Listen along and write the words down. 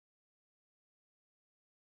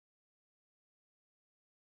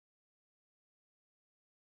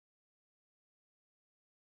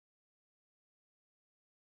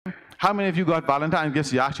How many of you got Valentine's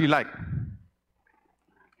gifts you actually like?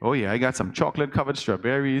 Oh yeah, I got some chocolate-covered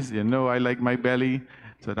strawberries. You know I like my belly,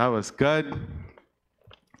 so that was good.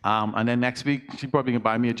 And then next week, she probably can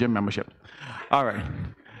buy me a gym membership. All right.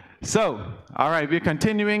 So, all right, we're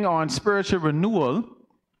continuing on spiritual renewal.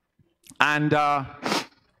 And the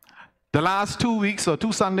last 2 weeks or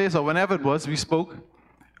 2 Sundays or whenever it was,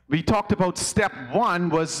 we talked about step 1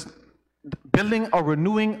 was building or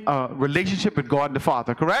renewing a relationship with God the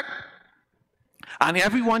Father, correct? And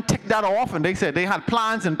everyone ticked that off, and they said they had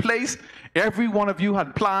plans in place. Every one of you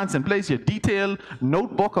had plans in place, your detailed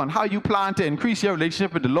notebook on how you plan to increase your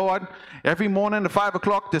relationship with the Lord. Every morning at 5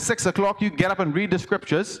 o'clock to 6 o'clock, you get up and read the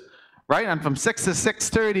scriptures, right? And from 6 to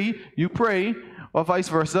 6:30, you pray, or vice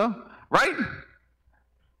versa, right?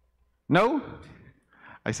 No?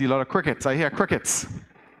 I see a lot of crickets. I hear crickets.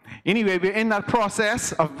 Anyway, we're in that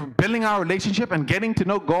process of building our relationship and getting to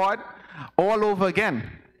know God all over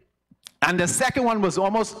again. And the second one was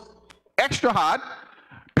almost extra hard,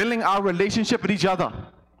 building our relationship with each other.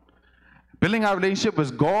 Building our relationship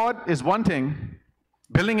with God is one thing.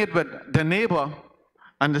 Building it with the neighbor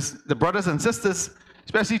and the brothers and sisters,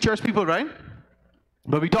 especially church people, right?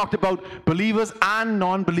 But we talked about believers and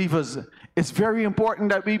non-believers. It's very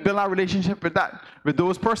important that we build our relationship with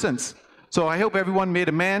those persons. So I hope everyone made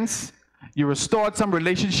amends. You restored some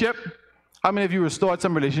relationship. How many of you restored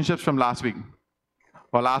some relationships from last week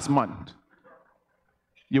or last month?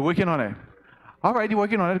 You're working on it. All right, you're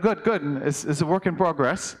working on it. Good, good. It's a work in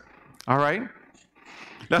progress. All right.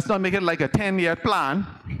 Let's not make it like a 10-year plan.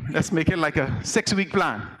 Let's make it like a 6-week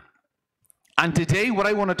plan. And today, what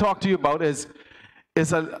I want to talk to you about is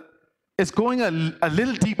going a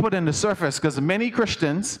little deeper than the surface, because many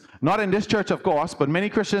Christians, not in this church, of course, but many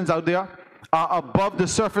Christians out there are above the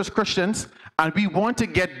surface Christians, and we want to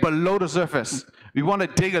get below the surface. We want to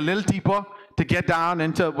dig a little deeper to get down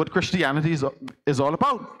into what Christianity is all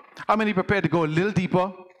about. How many prepared to go a little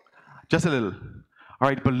deeper? Just a little. All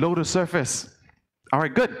right, below the surface. All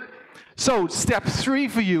right, good. So step 3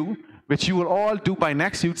 for you, which you will all do by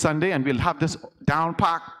next Youth Sunday, and we'll have this down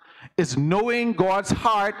packed, is knowing God's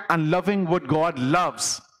heart and loving what God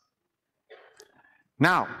loves.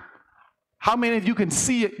 Now, how many of you can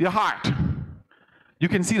see your heart? You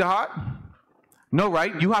can see the heart? No,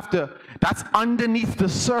 right? You have to, that's underneath the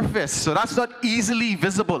surface, so that's not easily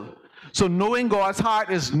visible. So knowing God's heart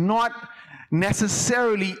is not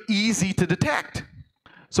necessarily easy to detect.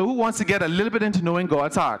 So who wants to get a little bit into knowing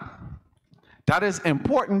God's heart? That is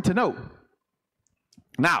important to know.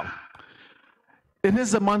 Now, it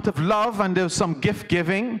is a month of love, and there's some gift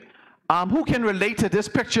giving. Who can relate to this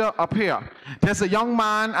picture up here? There's a young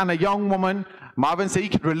man and a young woman. Marvin said he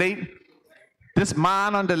could relate. This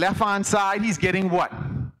man on the left-hand side, he's getting what?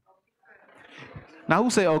 Now, who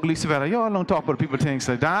say ugly sweater? Y'all don't talk about people things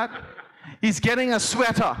like that. He's getting a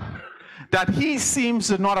sweater that he seems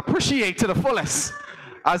to not appreciate to the fullest,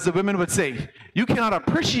 as the women would say. You cannot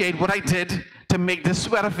appreciate what I did to make this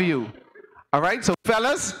sweater for you. All right? So,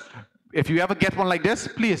 fellas, if you ever get one like this,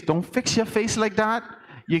 please don't fix your face like that.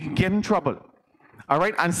 You can get in trouble. All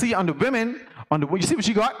right? And see, on the women, you see what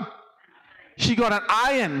she got? She got an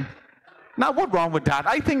iron. Now, what's wrong with that?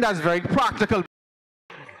 I think that's very practical.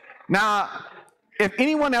 Now, if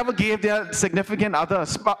anyone ever gave their significant other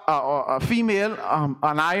or a female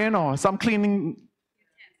an iron or some cleaning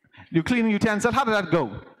utensil, how did that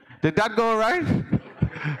go? Did that go all right?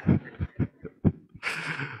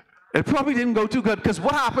 It probably didn't go too good, because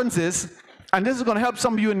what happens is, and this is going to help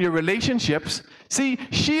some of you in your relationships, see,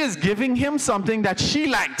 she is giving him something that she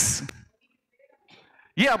likes.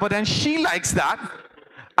 Yeah, but then she likes that.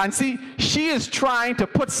 And see, she is trying to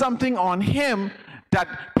put something on him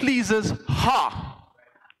that pleases her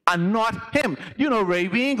and not him. You know, Ray,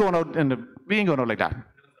 we ain't going out like that.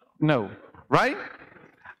 No, right?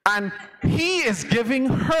 And he is giving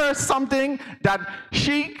her something that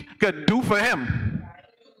she could do for him.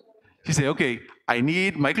 She said, okay, I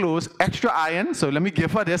need my clothes extra iron, so let me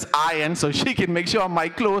give her this iron so she can make sure my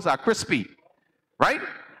clothes are crispy, right?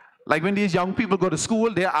 Like when these young people go to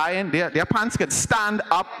school, their pants can stand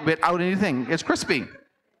up without anything. It's crispy.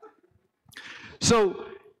 So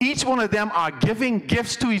each one of them are giving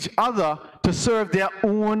gifts to each other to serve their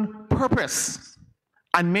own purpose.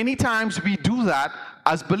 And many times we do that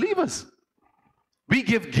as believers. We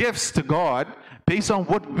give gifts to God based on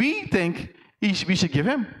what we think we should give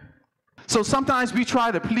him. So sometimes we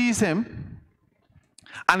try to please him,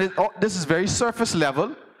 and this is very surface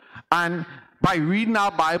level, and by reading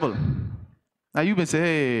our Bible. Now you may say,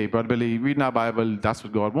 hey, Brother Billy, reading our Bible, that's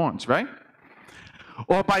what God wants, right?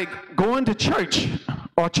 Or by going to church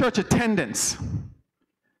or church attendance.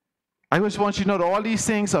 I just want you to know that all these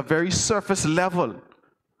things are very surface level.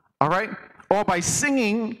 All right? Or by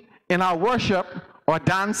singing in our worship, or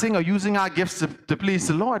dancing, or using our gifts to please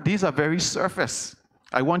the Lord. These are very surface.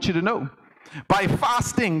 I want you to know. By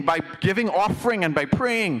fasting, by giving offering, and by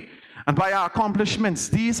praying, and by our accomplishments,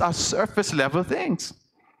 these are surface level things.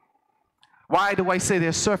 Why do I say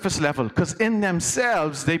they're surface level? Because in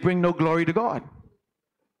themselves, they bring no glory to God.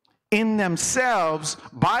 In themselves,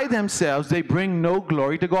 by themselves, they bring no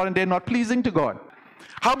glory to God, and they're not pleasing to God.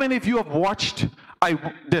 How many of you have watched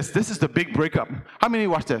this? This is the big breakup. How many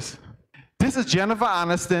watched this? This is Jennifer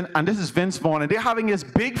Aniston, and this is Vince Vaughn, and they're having this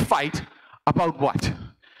big fight about what?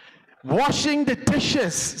 Washing the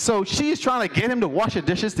dishes. So she's trying to get him to wash the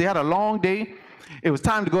dishes. They had a long day. It was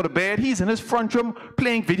time to go to bed. He's in his front room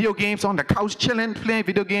playing video games, on the couch chilling, playing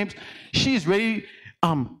video games. She's really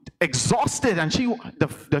exhausted, and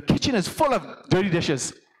the kitchen is full of dirty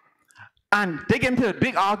dishes. And they get into a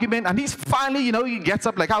big argument, and he's finally, he gets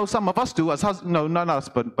up like how some of us do, as no, not us,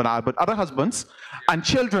 but other husbands and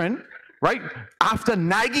children, right? After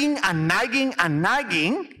nagging and nagging and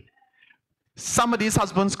nagging, some of these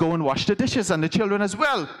husbands go and wash the dishes, and the children as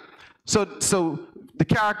well. So the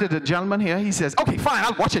character, the gentleman here, he says, okay, fine,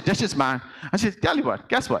 I'll wash the dishes, man. And she says, tell you what,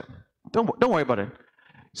 guess what? Don't worry about it.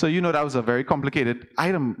 So that was a very complicated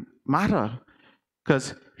matter.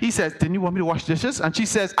 Because he says, didn't you want me to wash dishes? And she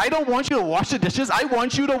says, I don't want you to wash the dishes. I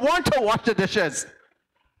want you to want to wash the dishes.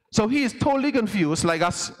 So he is totally confused, like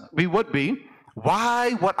us, we would be.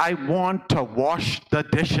 Why would I want to wash the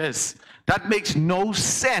dishes? That makes no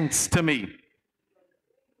sense to me.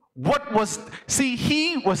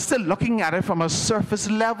 He was still looking at it from a surface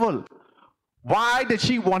level. Why did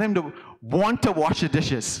she want him to want to wash the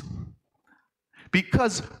dishes?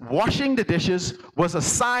 Because washing the dishes was a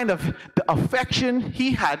sign of the affection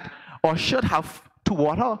he had or should have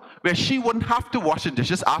toward her, where she wouldn't have to wash the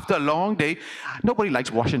dishes after a long day. Nobody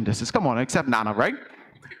likes washing dishes. Come on, except Nana, right?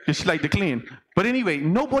 She likes to clean. But anyway,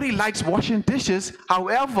 nobody likes washing dishes.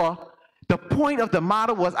 However, the point of the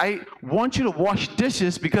matter was, I want you to wash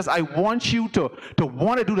dishes because I want you to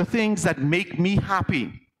want to do the things that make me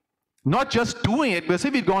happy. Not just doing it, because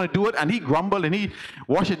if he's going to do it and he grumbled and he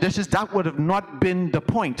washed the dishes, that would have not been the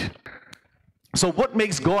point. So what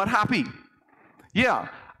makes God happy? Yeah,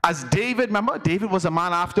 as David, remember, David was a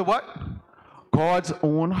man after what? God's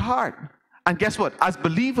own heart. And guess what? As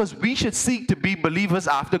believers, we should seek to be believers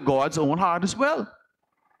after God's own heart as well.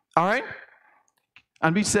 All right?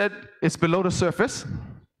 And we said it's below the surface.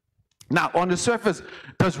 Now, on the surface,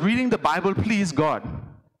 does reading the Bible please God?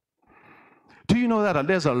 Do you know that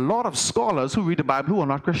there's a lot of scholars who read the Bible who are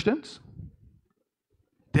not Christians?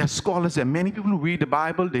 There are scholars, there are many people who read the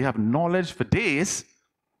Bible, they have knowledge for days.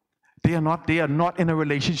 They are not in a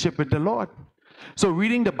relationship with the Lord. So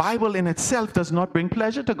reading the Bible in itself does not bring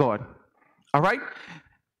pleasure to God. All right?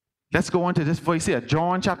 Let's go on to this voice here.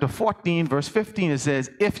 John chapter 14, verse 15, it says,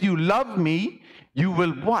 if you love me, you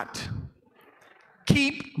will what?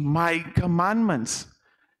 Keep my commandments.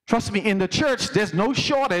 Trust me, in the church, there's no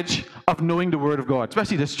shortage of knowing the Word of God,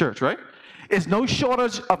 especially this church, right? There's no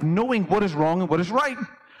shortage of knowing what is wrong and what is right.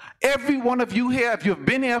 Every one of you here, if you've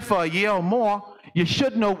been here for a year or more, you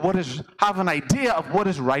should have an idea of what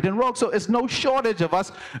is right and wrong. So it's no shortage of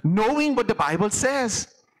us knowing what the Bible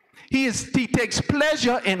says. He takes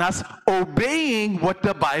pleasure in us obeying what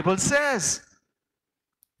the Bible says.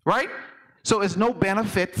 Right? So it's no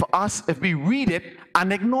benefit for us if we read it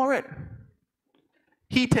and ignore it.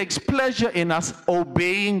 He takes pleasure in us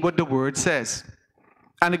obeying what the Word says.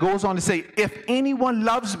 And it goes on to say, if anyone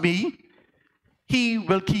loves me, he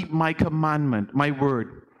will keep my commandment, my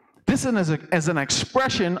word. This is an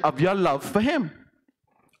expression of your love for him.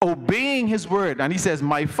 Obeying his word. And he says,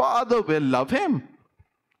 my Father will love him.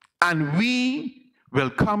 And we will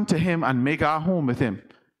come to him and make our home with him.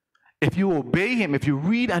 If you obey him, if you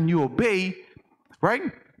read and you obey, right?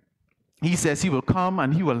 He says he will come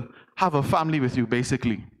and he will have a family with you,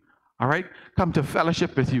 basically. All right? Come to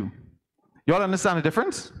fellowship with you. You all understand the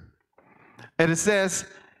difference? And it says,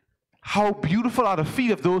 how beautiful are the feet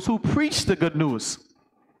of those who preach the good news.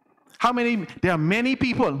 There are many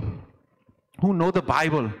people who know the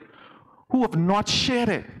Bible who have not shared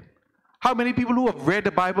it. How many people who have read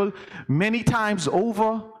the Bible many times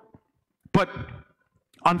over, but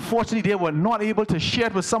unfortunately they were not able to share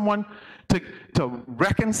it with someone to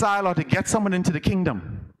reconcile or to get someone into the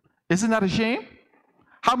kingdom? Isn't that a shame?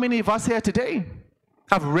 How many of us here today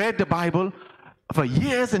have read the Bible for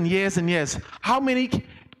years and years and years? How many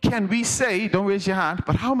can we say, don't raise your hand,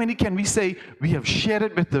 but how many can we say we have shared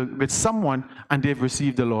it with someone and they've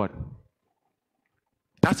received the Lord?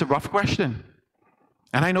 That's a rough question.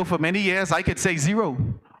 And I know for many years I could say 0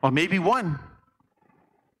 or maybe one.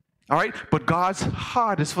 All right? But God's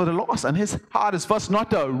heart is for the lost, and his heart is for us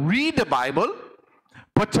not to read the Bible,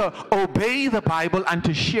 but to obey the Bible and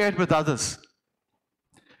to share it with others.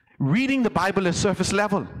 Reading the Bible is surface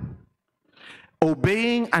level.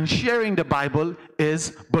 Obeying and sharing the Bible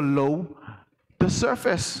is below the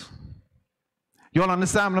surface. You all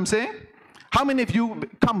understand what I'm saying? How many of you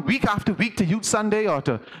come week after week to Youth Sunday or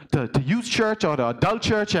to youth church or to adult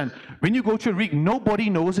church, and when you go through a week, nobody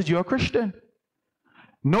knows that you're a Christian?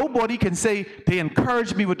 Nobody can say, they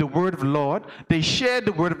encouraged me with the word of the Lord, they shared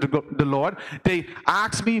the word of the Lord, they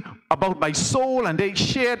asked me about my soul, and they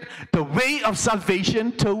shared the way of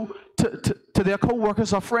salvation to their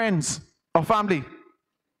co-workers or friends or family.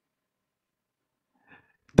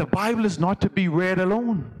 The Bible is not to be read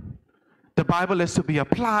alone. The Bible is to be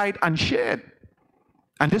applied and shared.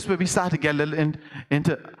 And this is where we start to get a little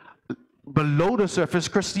into below the surface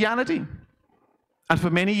Christianity. And for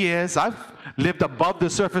many years, I've lived above the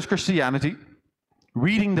surface Christianity,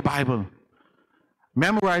 reading the Bible,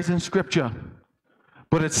 memorizing scripture,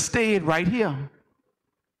 but it stayed right here.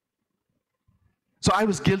 So I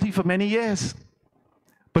was guilty for many years.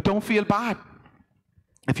 But don't feel bad.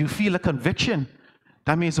 If you feel a conviction,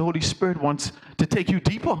 that means the Holy Spirit wants to take you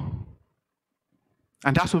deeper.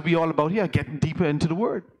 And that's what we're all about here, getting deeper into the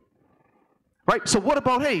Word. Right? So what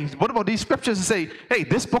about these scriptures that say, hey,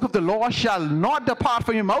 this book of the law shall not depart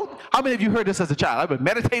from your mouth? How many of you heard this as a child? I've been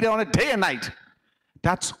meditating on it day and night.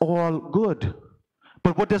 That's all good.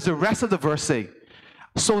 But what does the rest of the verse say?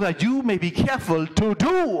 So that you may be careful to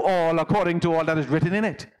do all according to all that is written in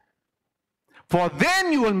it. For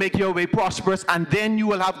then you will make your way prosperous, and then you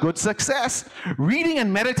will have good success. Reading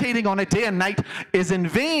and meditating on it day and night is in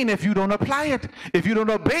vain if you don't apply it, if you don't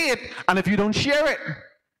obey it, and if you don't share it.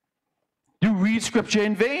 You read scripture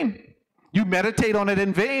in vain. You meditate on it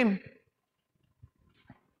in vain.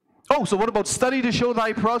 Oh, so what about study to show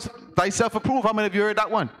thyself approved? How many of you heard that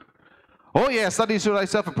one? Oh yeah, study to show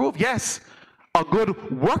thyself approved. Yes, a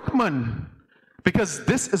good workman. Because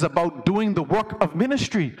this is about doing the work of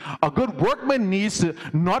ministry. A good workman needs to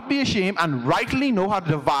not be ashamed and rightly know how to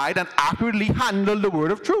divide and accurately handle the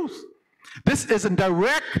word of truth. This is in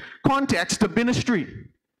direct context to ministry.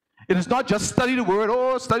 It is not just study the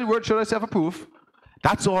word, study the word, show thyself approved.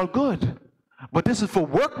 That's all good. But this is for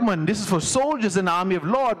workmen, this is for soldiers in the army of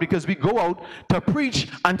Lord, because we go out to preach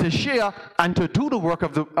and to share and to do the work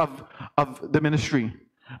of the ministry.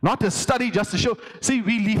 Not to study just to show. See,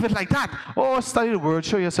 we leave it like that. Oh, study the word,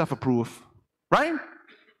 show yourself approved. Right?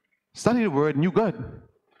 Study the word and you're good.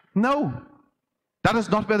 No. That is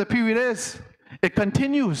not where the period is. It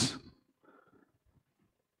continues.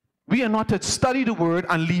 We are not to study the word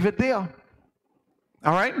and leave it there.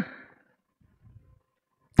 All right?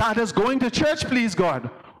 That is going to church, please God.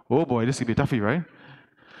 Oh boy, this could be toughy, right?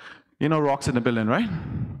 You know, rocks in the building, right?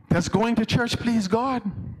 That's going to church, please God.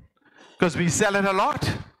 Because we sell it a lot,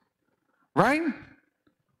 right?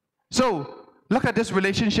 So, look at this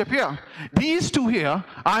relationship here. These two here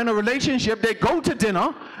are in a relationship. They go to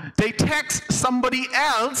dinner. They text somebody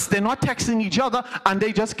else. They're not texting each other. And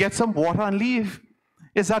they just get some water and leave.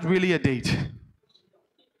 Is that really a date?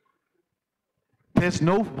 There's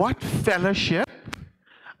no what? Fellowship.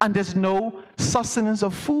 And there's no sustenance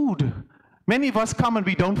of food. Many of us come and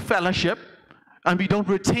we don't fellowship. And we don't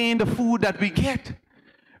retain the food that we get.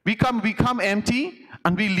 We come empty,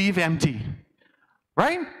 and we leave empty.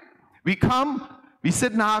 Right? We come, we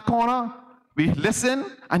sit in our corner, we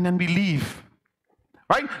listen, and then we leave.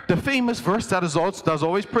 Right? The famous verse that is always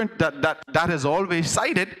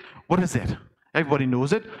cited, what is it? Everybody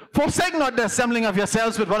knows it. Forsake not the assembling of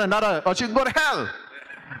yourselves with one another, or you can go to hell.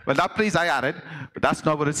 Well, that place I added, but that's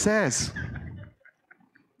not what it says.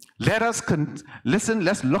 Let us listen,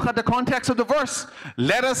 let's look at the context of the verse.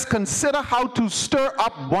 Let us consider how to stir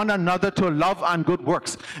up one another to love and good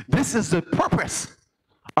works. This is the purpose.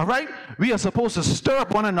 All right? We are supposed to stir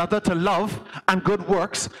up one another to love and good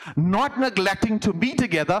works, not neglecting to meet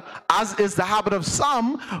together, as is the habit of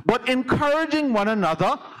some, but encouraging one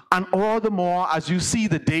another, and all the more as you see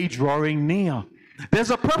the day drawing near.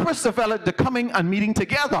 There's a purpose to the coming and meeting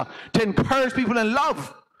together, to encourage people in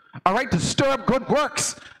love. All right? To stir up good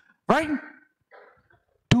works. Right?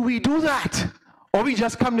 Do we do that? Or we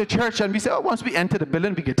just come to church and we say, oh, once we enter the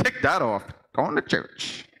building, we can take that off. Go on to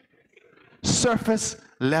church. Surface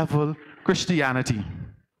level Christianity.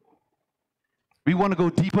 We want to go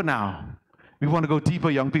deeper now. We want to go deeper,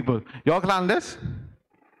 young people. Y'all plan this?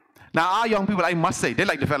 Now, our young people, I must say, they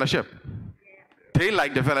like the fellowship. They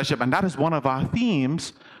like the fellowship. And that is one of our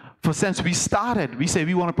themes for since we started. We say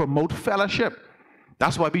we want to promote fellowship.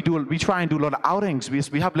 That's why we try and do a lot of outings.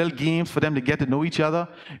 We have little games for them to get to know each other.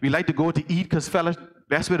 We like to go to eat because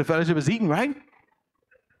best way to fellowship is eating, right?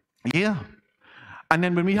 Yeah. And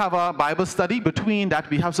then when we have our Bible study, between that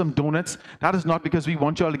we have some donuts. That is not because we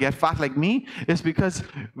want you all to get fat like me. It's because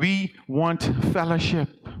we want fellowship.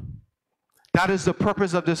 That is the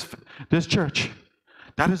purpose of this church.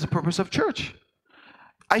 That is the purpose of church.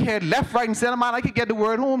 I heard left, right, and center, man, I could get the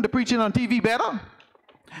word home, the preaching on TV better.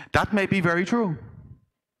 That may be very true.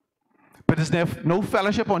 But there's no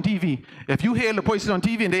fellowship on TV. If you hail the person on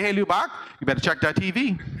TV and they hail you back, you better check that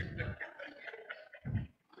TV.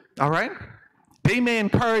 All right? They may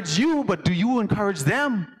encourage you, but do you encourage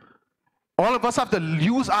them? All of us have to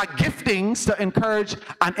use our giftings to encourage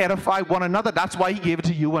and edify one another. That's why he gave it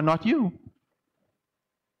to you and not you.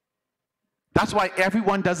 That's why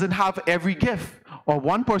everyone doesn't have every gift, or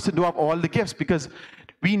one person do have all the gifts, because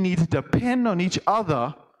we need to depend on each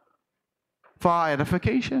other for our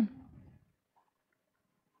edification.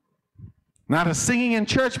 Now, the singing in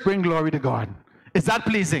church bring glory to God. Is that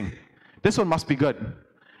pleasing? This one must be good.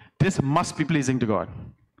 This must be pleasing to God.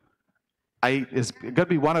 It's got to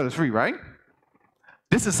be one of the three, right?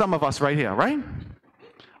 This is some of us right here, right?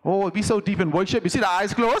 Oh, be so deep in worship. You see the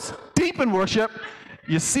eyes closed? Deep in worship.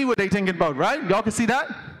 You see what they're thinking about, right? Y'all can see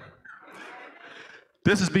that?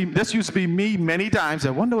 This used to be me many times. I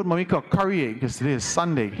wonder what mommy cooked curry, because today is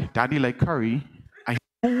Sunday. Daddy like curry. I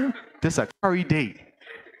know this is a curry day.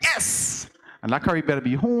 Yes! And that curry better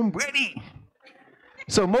be home ready.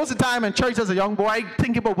 So most of the time in church as a young boy, I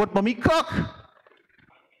think about what mommy cook.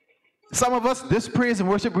 Some of us, this praise and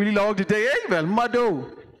worship really long today. Hey, well,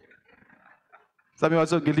 mado. Some of you are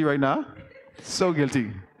so guilty right now. So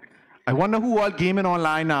guilty. I wonder who all gaming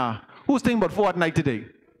online now. Who's thinking about Fortnite today?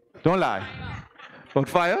 Don't lie. About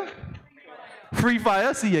fire? Free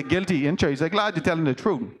fire? See, you're guilty in church. I'm glad you're telling the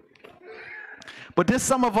truth. But there's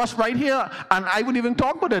some of us right here, and I wouldn't even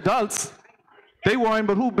talk about adults. They worrying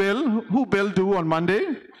about who bill due on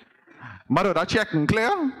Monday. Mother, that check and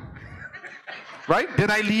clear? Right? Did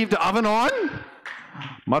I leave the oven on?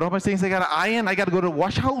 Mother, my things I got to iron. I got to go to the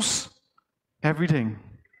wash house. Everything.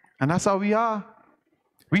 And that's how we are.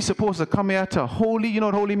 We're supposed to come here to holy. You know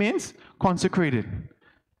what holy means? Consecrated.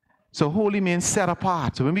 So holy means set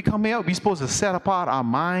apart. So when we come here, we're supposed to set apart our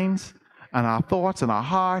minds and our thoughts and our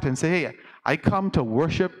heart and say, hey, I come to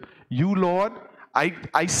worship you, Lord.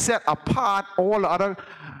 I set apart all the other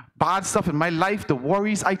bad stuff in my life, the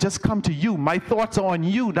worries. I just come to you. My thoughts are on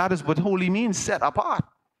you. That is what holy means, set apart.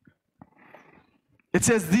 It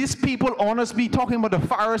says these people honors me, talking about the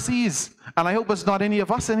Pharisees. And I hope it's not any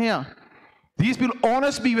of us in here. These people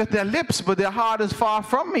honors me with their lips, but their heart is far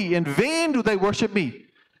from me. In vain do they worship me.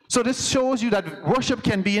 So this shows you that worship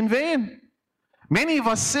can be in vain. Many of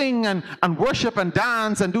us sing and worship and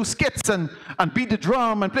dance and do skits and beat the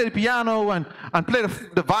drum and play the piano and play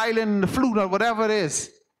the violin, the flute, or whatever it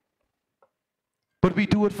is. But we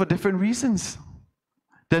do it for different reasons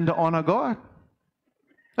than to honor God.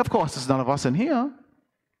 Of course, there's none of us in here.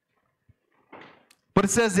 But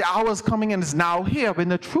it says the hour is coming and is now here when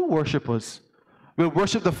the true worshipers will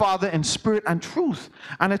worship the Father in spirit and truth.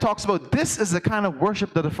 And it talks about this is the kind of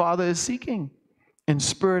worship that the Father is seeking, in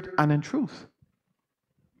spirit and in truth.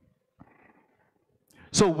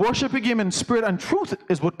 So worshiping him in spirit and truth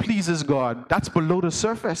is what pleases God. That's below the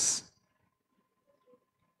surface.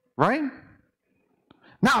 Right?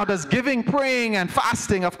 Now, does giving, praying, and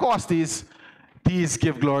fasting, of course, these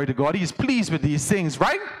give glory to God. He's pleased with these things,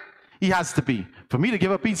 right? He has to be. For me to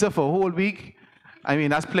give up pizza for a whole week, I mean,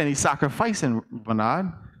 that's plenty sacrificing,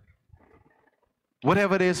 Bernard.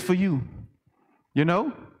 Whatever it is for you, you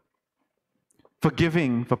know? For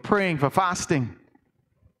giving, for praying, for fasting.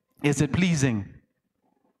 Is it pleasing?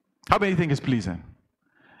 How many think it's pleasing?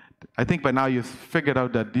 I think by now you've figured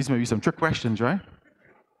out that these may be some trick questions, right?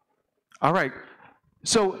 All right.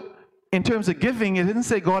 So, in terms of giving, it didn't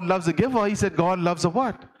say God loves a giver. He said God loves a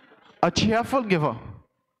what? A cheerful giver.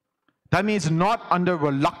 That means not under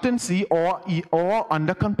reluctancy or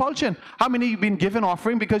under compulsion. How many of you have been given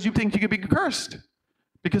offering because you think you could be cursed?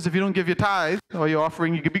 Because if you don't give your tithe or your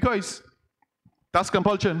offering, you could be cursed. That's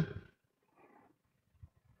compulsion.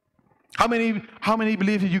 How many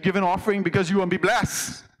believe you give an offering because you won't be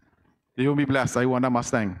blessed? You won't be blessed. I want a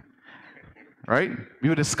Mustang. Right? We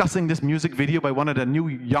were discussing this music video by one of the new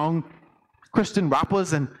young Christian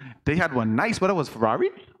rappers, and they had one nice, what it was, Ferrari?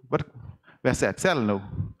 Where's that? Sell no.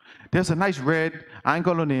 There's a nice red, I ain't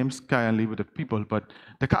got no names, can't leave with the people, but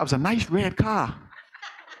the car was a nice red car.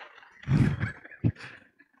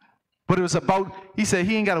 But it was about, he said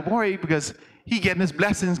he ain't got to worry because he getting his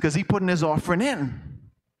blessings because he putting his offering in.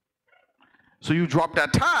 So you drop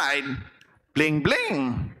that tithe, Bling,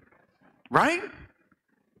 bling. Right?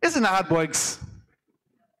 Isn't that how it works?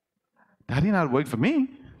 That didn't how it work for me.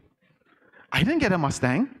 I didn't get a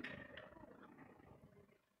Mustang.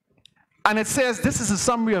 And it says, this is a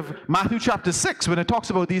summary of Matthew chapter 6, when it talks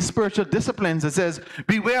about these spiritual disciplines. It says,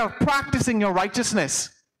 beware of practicing your righteousness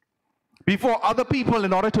before other people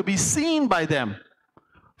in order to be seen by them.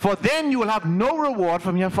 For then you will have no reward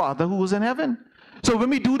from your Father who is in heaven. So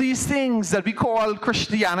when we do these things that we call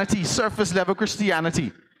Christianity, surface level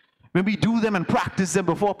Christianity, when we do them and practice them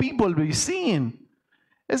before people to be seen,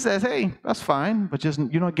 it says, hey, that's fine, but just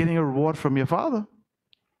you're not getting a reward from your Father.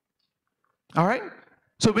 All right?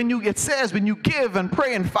 So it says, when you give and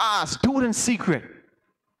pray and fast, do it in secret.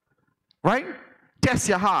 Right? Test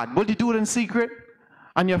your heart. Will you do it in secret?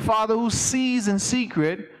 And your Father who sees in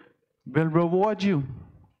secret will reward you.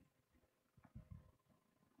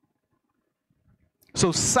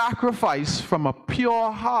 So sacrifice from a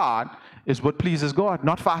pure heart is what pleases God.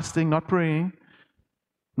 Not fasting, not praying,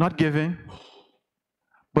 not giving.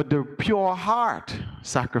 But the pure heart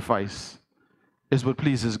sacrifice is what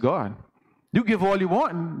pleases God. You give all you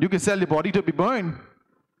want. You can sell your body to be burned.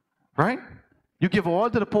 Right? You give all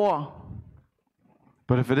to the poor.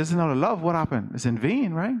 But if it isn't out of love, what happened? It's in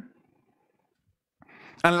vain, right?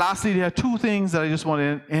 And lastly, there are two things that I just want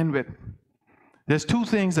to end with. There's two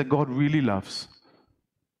things that God really loves.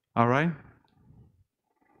 All right?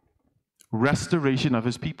 Restoration of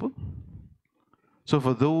his people. So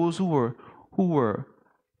for those who were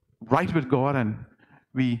right with God and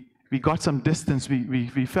we got some distance,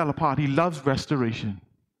 we fell apart, he loves restoration.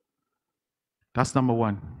 That's number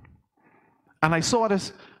one. And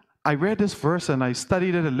I read this verse and I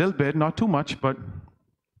studied it a little bit, not too much, but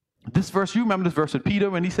this verse, you remember this verse with Peter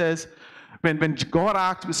when he says, when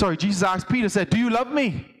Jesus asked Peter, said, do you love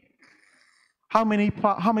me? How many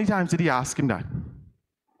times did he ask him that?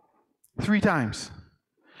 3 times.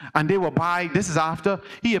 And they were by, this is after,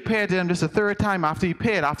 he appeared to them this the third time after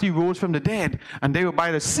he rose from the dead. And they were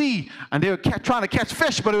by the sea, and they were trying to catch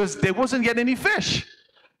fish, but they wasn't getting any fish.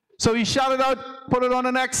 So he shouted out, put it on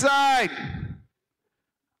the next side.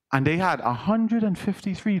 And they had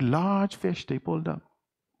 153 large fish they pulled up.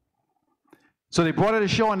 So they brought it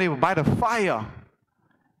ashore, and they were by the fire.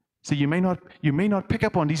 So you may not pick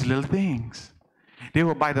up on these little things. They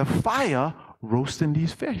were by the fire roasting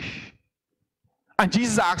these fish. And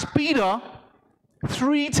Jesus asked Peter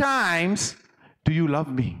 3 times, do you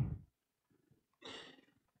love me?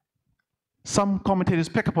 Some commentators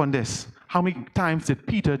pick up on this. How many times did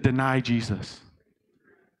Peter deny Jesus?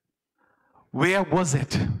 Where was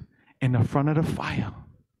it? In the front of the fire.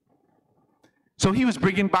 So he was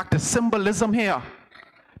bringing back the symbolism here.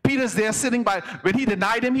 Peter's there sitting by, when he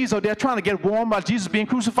denied him, he's out there trying to get warm while Jesus was being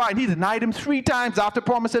crucified. He denied him 3 times after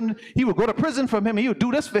promising he would go to prison for him. He would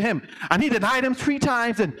do this for him. And he denied him 3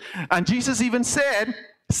 times. And Jesus even said,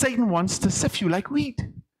 Satan wants to sift you like wheat.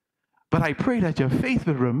 But I pray that your faith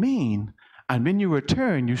will remain. And when you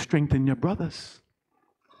return, you strengthen your brothers.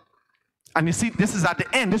 And you see, this is at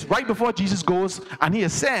the end. This is right before Jesus goes and he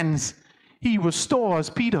ascends. He restores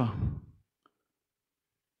Peter.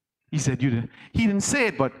 He said, he didn't say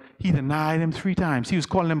it, but he denied him 3 times. He was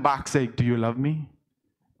calling him back, saying, do you love me?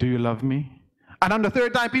 Do you love me? And on the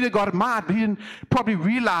 3rd time, Peter got mad, but he didn't probably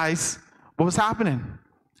realize what was happening.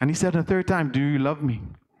 And he said on the 3rd time, do you love me?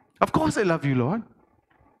 Of course I love you, Lord.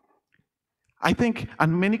 I think,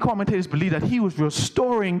 and many commentators believe that he was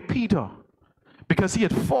restoring Peter because he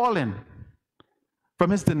had fallen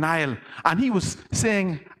from his denial. And he was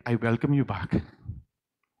saying, I welcome you back.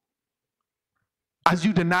 As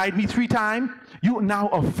you denied me 3 times, you now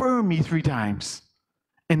affirm me 3 times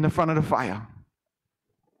in the front of the fire.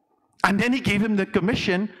 And then he gave him the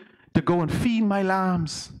commission to go and feed my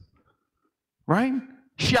lambs. Right?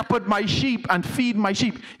 Shepherd my sheep and feed my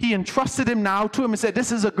sheep. He entrusted him now to him and said,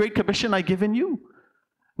 this is a great commission I've given you.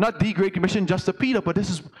 Not the great commission just to Peter, but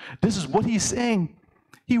this is what he's saying.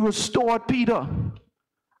 He restored Peter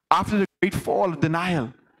after the great fall of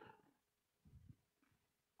denial.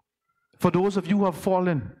 For those of you who have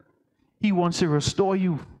fallen, he wants to restore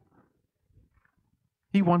you.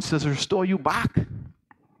 He wants to restore you back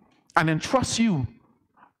and entrust you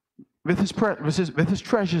with his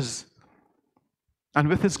treasures and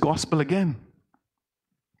with his gospel again.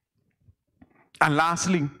 And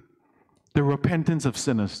lastly, the repentance of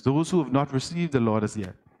sinners, those who have not received the Lord as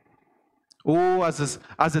yet. Oh, as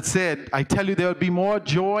it said, I tell you, there will be more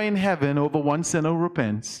joy in heaven over one sinner who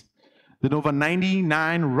repents than over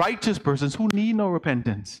 99 righteous persons who need no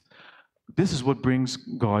repentance. This is what brings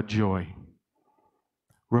God joy.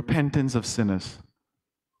 Repentance of sinners.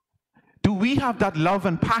 Do we have that love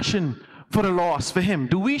and passion for the lost, for him?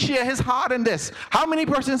 Do we share his heart in this? How many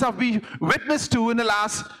persons have we witnessed to in the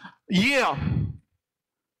last year?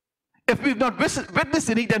 If we've not witnessed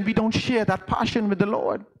any, then we don't share that passion with the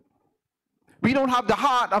Lord. We don't have the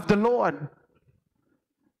heart of the Lord.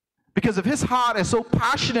 Because if his heart is so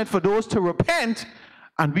passionate for those to repent,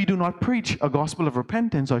 and we do not preach a gospel of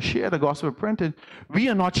repentance or share the gospel of repentance, we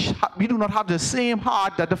do not have the same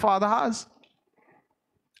heart that the Father has.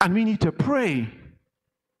 And we need to pray.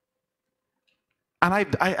 And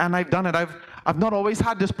I've done it. I've not always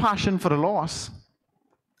had this passion for the lost.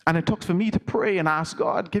 And it took for me to pray and ask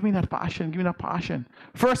God, give me that passion, give me that passion.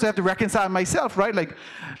 First, I have to reconcile myself, right? Like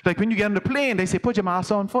when you get on the plane, they say, put your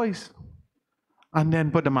mask on first. And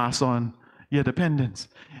then put the mask on your dependents.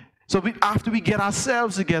 So after we get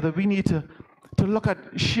ourselves together, we need to look at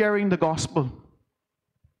sharing the gospel.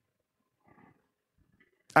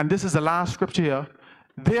 And this is the last scripture here.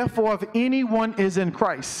 Therefore, if anyone is in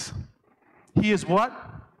Christ, he is what?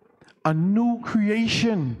 A new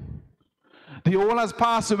creation. The old has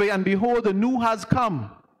passed away, and behold, the new has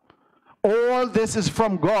come. All this is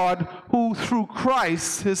from God, who through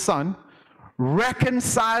Christ, his Son,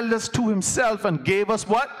 reconciled us to himself and gave us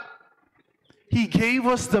what? He gave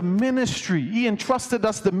us the ministry. He entrusted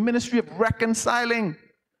us the ministry of reconciling.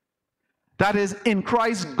 That is, in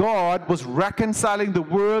Christ, God was reconciling the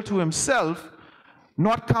world to himself,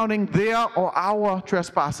 not counting their or our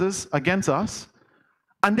trespasses against us,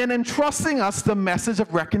 and then entrusting us the message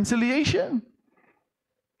of reconciliation.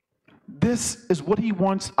 This is what he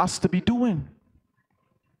wants us to be doing.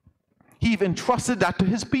 He entrusted that to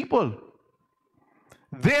his people.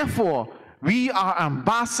 Therefore, we are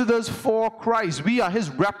ambassadors for Christ. We are his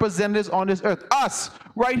representatives on this earth. Us,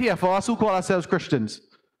 right here, for us who call ourselves Christians.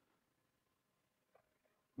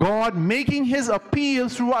 God making his appeal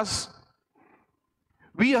through us.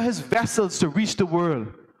 We are his vessels to reach the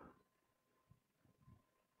world.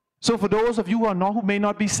 So for those of you who may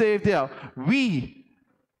not be saved there, we,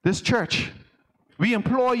 this church, we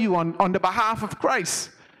implore you on the behalf of Christ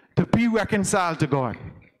to be reconciled to God.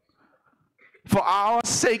 For our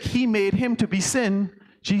sake, he made him to be sin,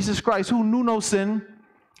 Jesus Christ, who knew no sin,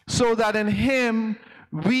 so that in him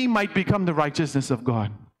we might become the righteousness of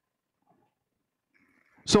God.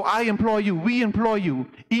 So I implore you, we implore you,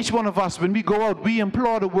 each one of us, when we go out, we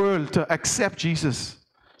implore the world to accept Jesus,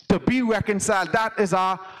 to be reconciled. That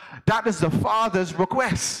is the Father's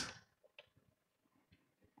request.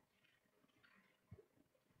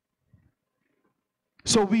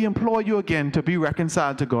 So we implore you again to be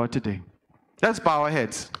reconciled to God today. Let's bow our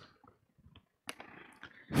heads.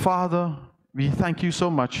 Father, we thank you so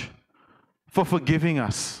much for forgiving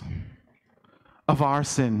us of our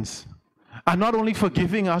sins. And not only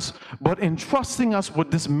forgiving us, but entrusting us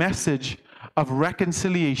with this message of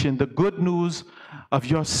reconciliation, the good news of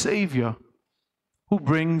your Savior who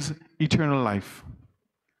brings eternal life.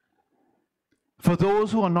 For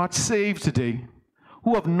those who are not saved today,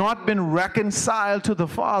 who have not been reconciled to the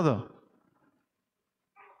Father,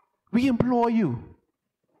 we implore you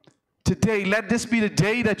today, let this be the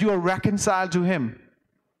day that you are reconciled to him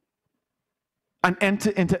and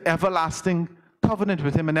enter into everlasting covenant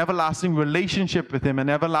with him, an everlasting relationship with him, an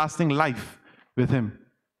everlasting life with him.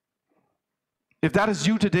 If that is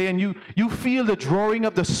you today and you feel the drawing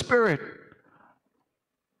of the Spirit,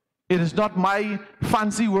 it is not my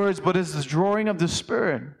fancy words, but it's the drawing of the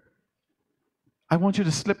Spirit. I want you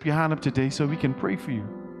to slip your hand up today so we can pray for you.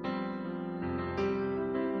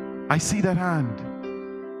 I see that hand.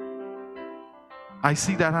 I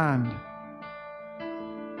see that hand.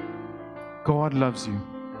 God loves you.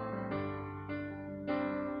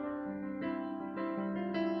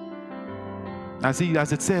 As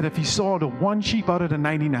it said, if he saw the one sheep out of the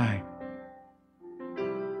 99,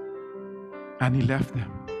 and he left them,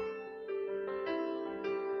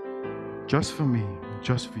 just for me,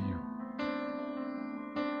 just for you.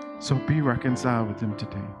 So be reconciled with him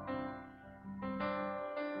today.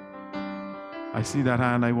 I see that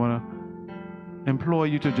hand. I want to implore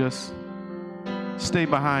you to just stay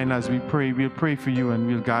behind as we pray. We'll pray for you and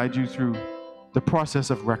we'll guide you through the process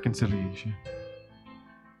of reconciliation.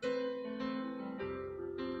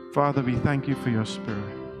 Father, we thank you for your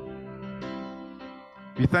Spirit.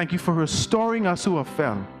 We thank you for restoring us who have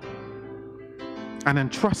fell and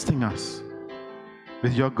entrusting us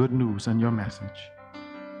with your good news and your message.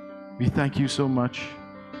 We thank you so much.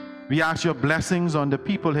 We ask your blessings on the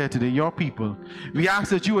people here today, your people. We ask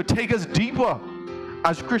that you would take us deeper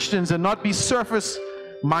as Christians and not be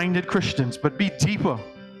surface-minded Christians, but be deeper.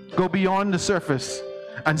 Go beyond the surface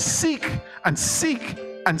and seek and seek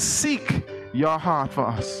and seek your heart for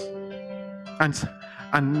us.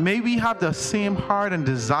 And may we have the same heart and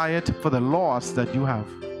desire for the lost that you have.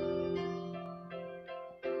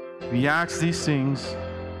 We ask these things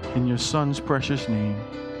in your Son's precious name,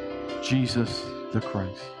 Jesus the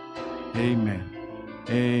Christ. Amen.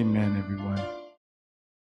 Amen, everyone.